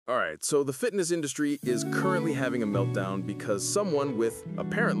Alright, so the fitness industry is currently having a meltdown because someone with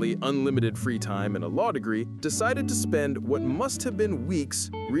apparently unlimited free time and a law degree decided to spend what must have been weeks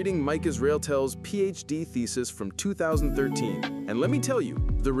reading Mike Israetel's PhD thesis from 2013. And let me tell you,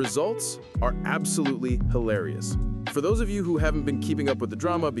 the results are absolutely hilarious. For those of you who haven't been keeping up with the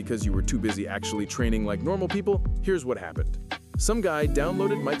drama because you were too busy actually training like normal people, here's what happened. Some guy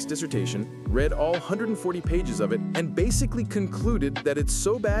downloaded Mike's dissertation, read all 140 pages of it, and basically concluded that it's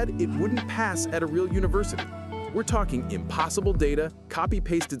so bad it wouldn't pass at a real university. We're talking impossible data,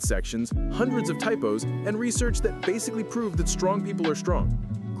 copy-pasted sections, hundreds of typos, and research that basically proved that strong people are strong.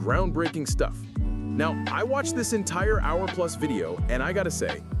 Groundbreaking stuff. Now, I watched this entire hour-plus video, and I gotta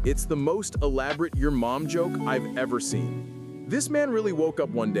say, it's the most elaborate your mom joke I've ever seen. This man really woke up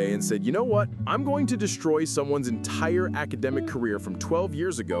one day and said, you know what, I'm going to destroy someone's entire academic career from 12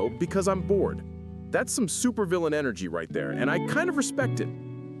 years ago because I'm bored. That's some supervillain energy right there, and I kind of respect it.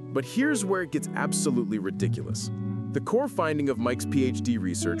 But here's where it gets absolutely ridiculous. The core finding of Mike's PhD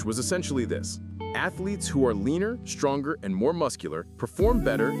research was essentially this. Athletes who are leaner, stronger, and more muscular perform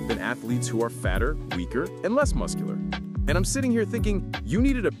better than athletes who are fatter, weaker, and less muscular. And I'm sitting here thinking, you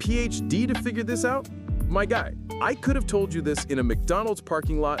needed a PhD to figure this out? My guy, I could have told you this in a McDonald's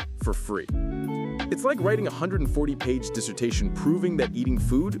parking lot for free. It's like writing a 140-page dissertation proving that eating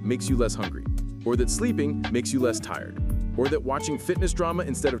food makes you less hungry, or that sleeping makes you less tired, or that watching fitness drama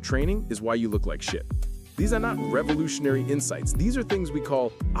instead of training is why you look like shit. These are not revolutionary insights. These are things we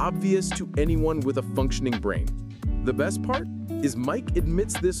call obvious to anyone with a functioning brain. The best part is Mike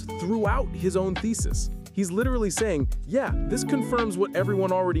admits this throughout his own thesis. He's literally saying, yeah, this confirms what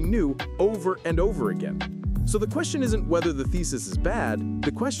everyone already knew over and over again. So the question isn't whether the thesis is bad,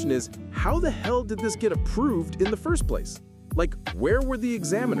 the question is, how the hell did this get approved in the first place? Like, where were the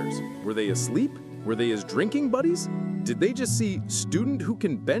examiners? Were they asleep? Were they his drinking buddies? Did they just see student who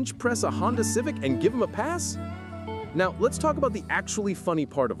can bench press a Honda Civic and give him a pass? Now, let's talk about the actually funny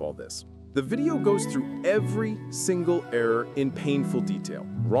part of all this. The video goes through every single error in painful detail.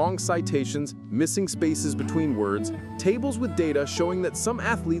 Wrong citations, missing spaces between words, tables with data showing that some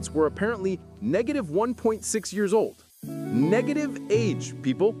athletes were apparently negative 1.6 years old. Negative age,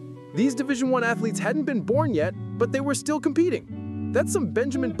 people. These Division I athletes hadn't been born yet, but they were still competing. That's some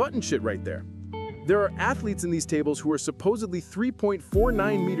Benjamin Button shit right there. There are athletes in these tables who are supposedly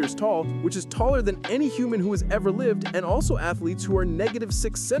 3.49 meters tall, which is taller than any human who has ever lived, and also athletes who are negative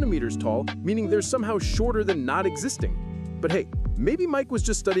 6 centimeters tall, meaning they're somehow shorter than not existing. But hey, maybe Mike was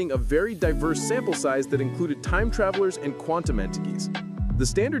just studying a very diverse sample size that included time travelers and quantum entities. The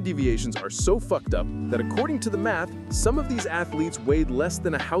standard deviations are so fucked up that according to the math, some of these athletes weighed less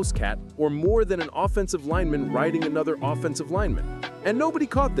than a house cat or more than an offensive lineman riding another offensive lineman. And nobody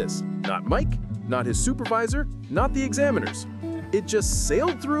caught this. Not Mike, not his supervisor, not the examiners. It just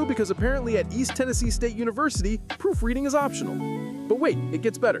sailed through because apparently at East Tennessee State University, proofreading is optional. But wait, it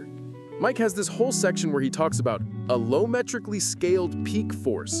gets better. Mike has this whole section where he talks about a low-metrically scaled peak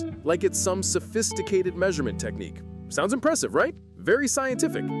force, like it's some sophisticated measurement technique. Sounds impressive, right? Very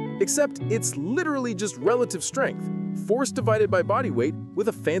scientific. Except it's literally just relative strength, force divided by body weight with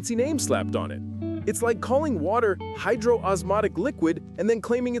a fancy name slapped on it. It's like calling water hydroosmotic liquid and then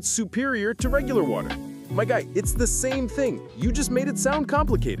claiming it's superior to regular water. My guy, it's the same thing. You just made it sound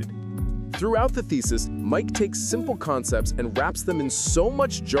complicated. Throughout the thesis, Mike takes simple concepts and wraps them in so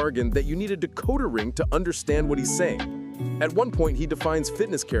much jargon that you need a decoder ring to understand what he's saying. At one point, he defines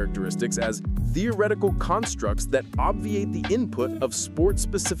fitness characteristics as theoretical constructs that obviate the input of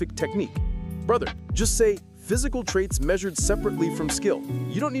sport-specific technique. Brother, just say, physical traits measured separately from skill.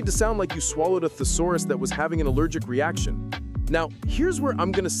 You don't need to sound like you swallowed a thesaurus that was having an allergic reaction. Now, here's where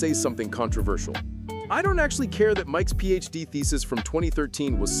I'm gonna say something controversial. I don't actually care that Mike's PhD thesis from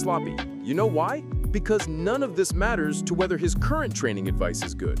 2013 was sloppy. You know why? Because none of this matters to whether his current training advice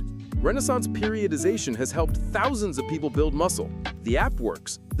is good. Renaissance Periodization has helped thousands of people build muscle. The app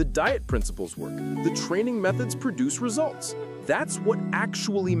works, the diet principles work, the training methods produce results. That's what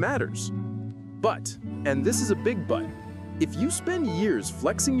actually matters. But, and this is a big but, if you spend years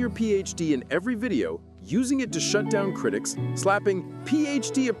flexing your PhD in every video, using it to shut down critics, slapping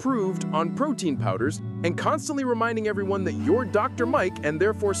PhD approved on protein powders, and constantly reminding everyone that you're Dr. Mike and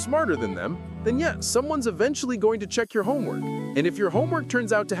therefore smarter than them, then yeah, someone's eventually going to check your homework. And if your homework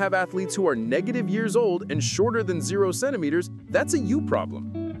turns out to have athletes who are negative years old and shorter than 0 centimeters, that's a you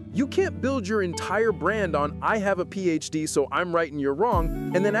problem. You can't build your entire brand on I have a PhD so I'm right and you're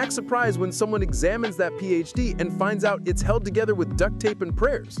wrong, and then act surprised when someone examines that PhD and finds out it's held together with duct tape and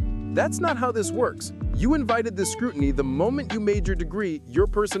prayers. That's not how this works. You invited this scrutiny the moment you made your degree your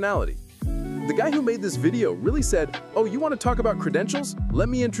personality. The guy who made this video really said, "Oh, you want to talk about credentials? Let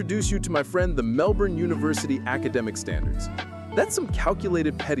me introduce you to my friend, the Melbourne University Academic Standards." That's some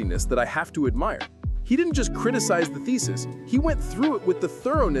calculated pettiness that I have to admire. He didn't just criticize the thesis, he went through it with the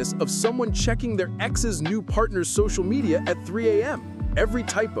thoroughness of someone checking their ex's new partner's social media at 3 a.m. Every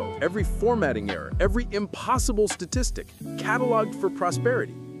typo, every formatting error, every impossible statistic, cataloged for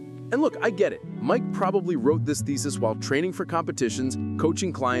prosperity. And look, I get it. Mike probably wrote this thesis while training for competitions,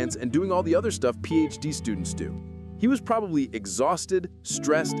 coaching clients, and doing all the other stuff PhD students do. He was probably exhausted,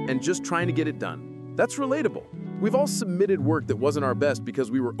 stressed, and just trying to get it done. That's relatable. We've all submitted work that wasn't our best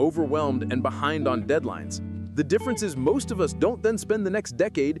because we were overwhelmed and behind on deadlines. The difference is most of us don't then spend the next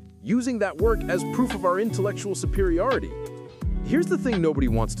decade using that work as proof of our intellectual superiority. Here's the thing nobody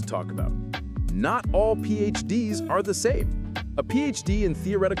wants to talk about. Not all PhDs are the same. A PhD in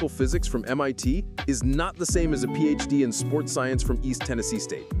theoretical physics from MIT is not the same as a PhD in sports science from East Tennessee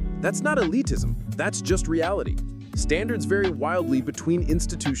State. That's not elitism, that's just reality. Standards vary wildly between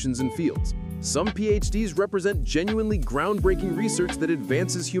institutions and fields. Some PhDs represent genuinely groundbreaking research that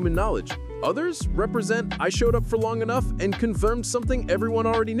advances human knowledge. Others represent, I showed up for long enough and confirmed something everyone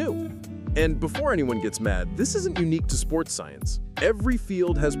already knew. And before anyone gets mad, this isn't unique to sports science. Every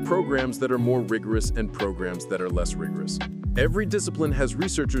field has programs that are more rigorous and programs that are less rigorous. Every discipline has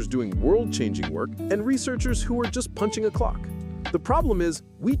researchers doing world-changing work and researchers who are just punching a clock. The problem is,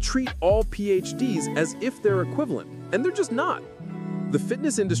 we treat all PhDs as if they're equivalent, and they're just not. The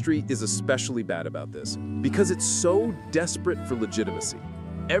fitness industry is especially bad about this because it's so desperate for legitimacy.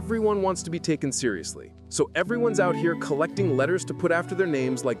 Everyone wants to be taken seriously, so everyone's out here collecting letters to put after their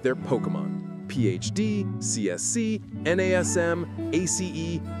names like they're Pokemon. PhD, CSC, NASM,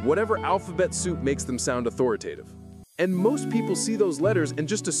 ACE, whatever alphabet soup makes them sound authoritative. And most people see those letters and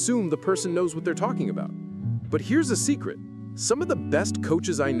just assume the person knows what they're talking about. But here's a secret. Some of the best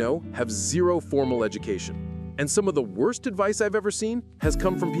coaches I know have zero formal education. And some of the worst advice I've ever seen has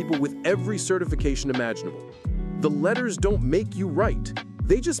come from people with every certification imaginable. The letters don't make you right.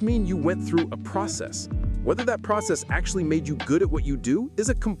 They just mean you went through a process. Whether that process actually made you good at what you do is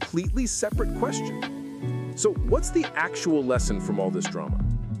a completely separate question. So what's the actual lesson from all this drama?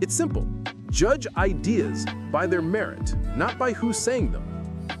 It's simple. Judge ideas by their merit, not by who's saying them.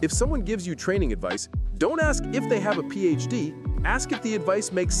 If someone gives you training advice, don't ask if they have a PhD, ask if the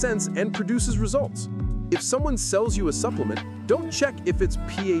advice makes sense and produces results. If someone sells you a supplement, don't check if it's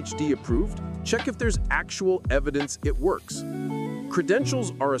PhD approved, check if there's actual evidence it works.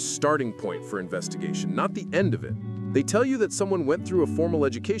 Credentials are a starting point for investigation, not the end of it. They tell you that someone went through a formal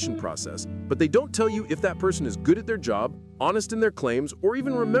education process, but they don't tell you if that person is good at their job, honest in their claims, or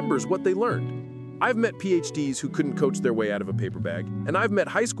even remembers what they learned. I've met PhDs who couldn't coach their way out of a paper bag, and I've met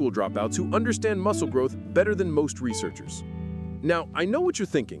high school dropouts who understand muscle growth better than most researchers. Now, I know what you're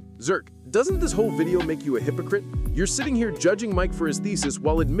thinking. Zerk, doesn't this whole video make you a hypocrite? You're sitting here judging Mike for his thesis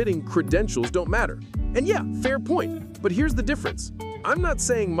while admitting credentials don't matter. And yeah, fair point, but here's the difference. I'm not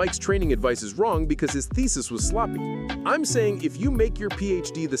saying Mike's training advice is wrong because his thesis was sloppy. I'm saying if you make your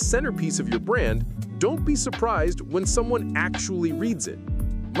PhD the centerpiece of your brand, don't be surprised when someone actually reads it.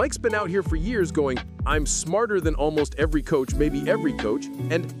 Mike's been out here for years going, I'm smarter than almost every coach, maybe every coach,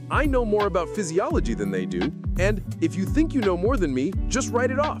 and I know more about physiology than they do, and if you think you know more than me, just write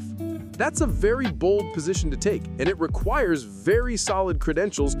it off. That's a very bold position to take, and it requires very solid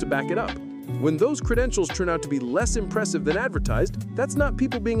credentials to back it up. When those credentials turn out to be less impressive than advertised, that's not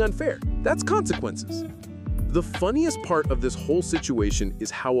people being unfair, that's consequences. The funniest part of this whole situation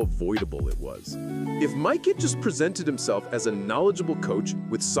is how avoidable it was. If Mike had just presented himself as a knowledgeable coach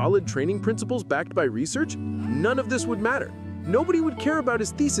with solid training principles backed by research, none of this would matter. Nobody would care about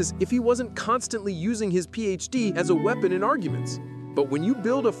his thesis if he wasn't constantly using his PhD as a weapon in arguments. But when you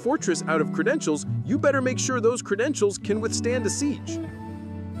build a fortress out of credentials, you better make sure those credentials can withstand a siege.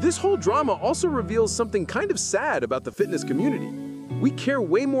 This whole drama also reveals something kind of sad about the fitness community. We care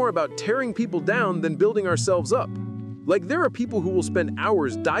way more about tearing people down than building ourselves up. Like, there are people who will spend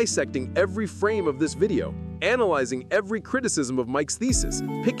hours dissecting every frame of this video, analyzing every criticism of Mike's thesis,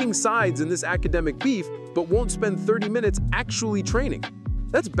 picking sides in this academic beef, but won't spend 30 minutes actually training.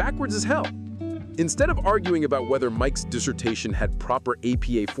 That's backwards as hell. Instead of arguing about whether Mike's dissertation had proper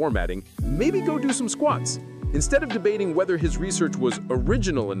APA formatting, maybe go do some squats. Instead of debating whether his research was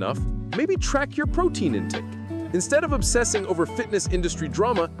original enough, maybe track your protein intake. Instead of obsessing over fitness industry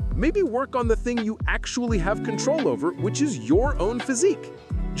drama, maybe work on the thing you actually have control over, which is your own physique.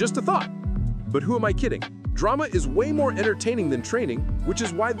 Just a thought. But who am I kidding? Drama is way more entertaining than training, which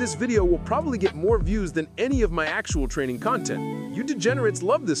is why this video will probably get more views than any of my actual training content. You degenerates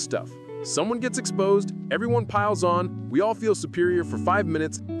love this stuff. Someone gets exposed, everyone piles on, we all feel superior for 5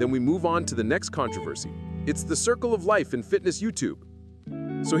 minutes, then we move on to the next controversy. It's the circle of life in fitness YouTube.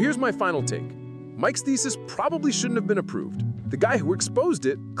 So here's my final take. Mike's thesis probably shouldn't have been approved. The guy who exposed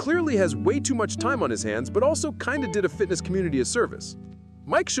it clearly has way too much time on his hands, but also kinda did a fitness community a service.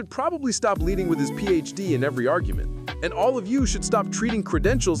 Mike should probably stop leading with his PhD in every argument. And all of you should stop treating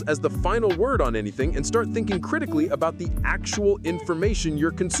credentials as the final word on anything and start thinking critically about the actual information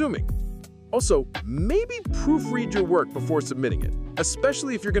you're consuming. Also, maybe proofread your work before submitting it,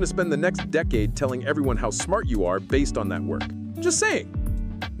 especially if you're going to spend the next decade telling everyone how smart you are based on that work. Just saying.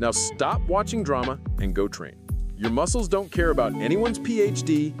 Now stop watching drama and go train. Your muscles don't care about anyone's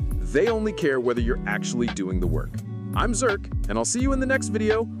PhD, they only care whether you're actually doing the work. I'm Zirk, and I'll see you in the next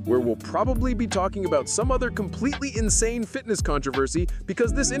video where we'll probably be talking about some other completely insane fitness controversy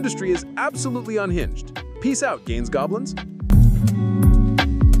because this industry is absolutely unhinged. Peace out, Gains Goblins.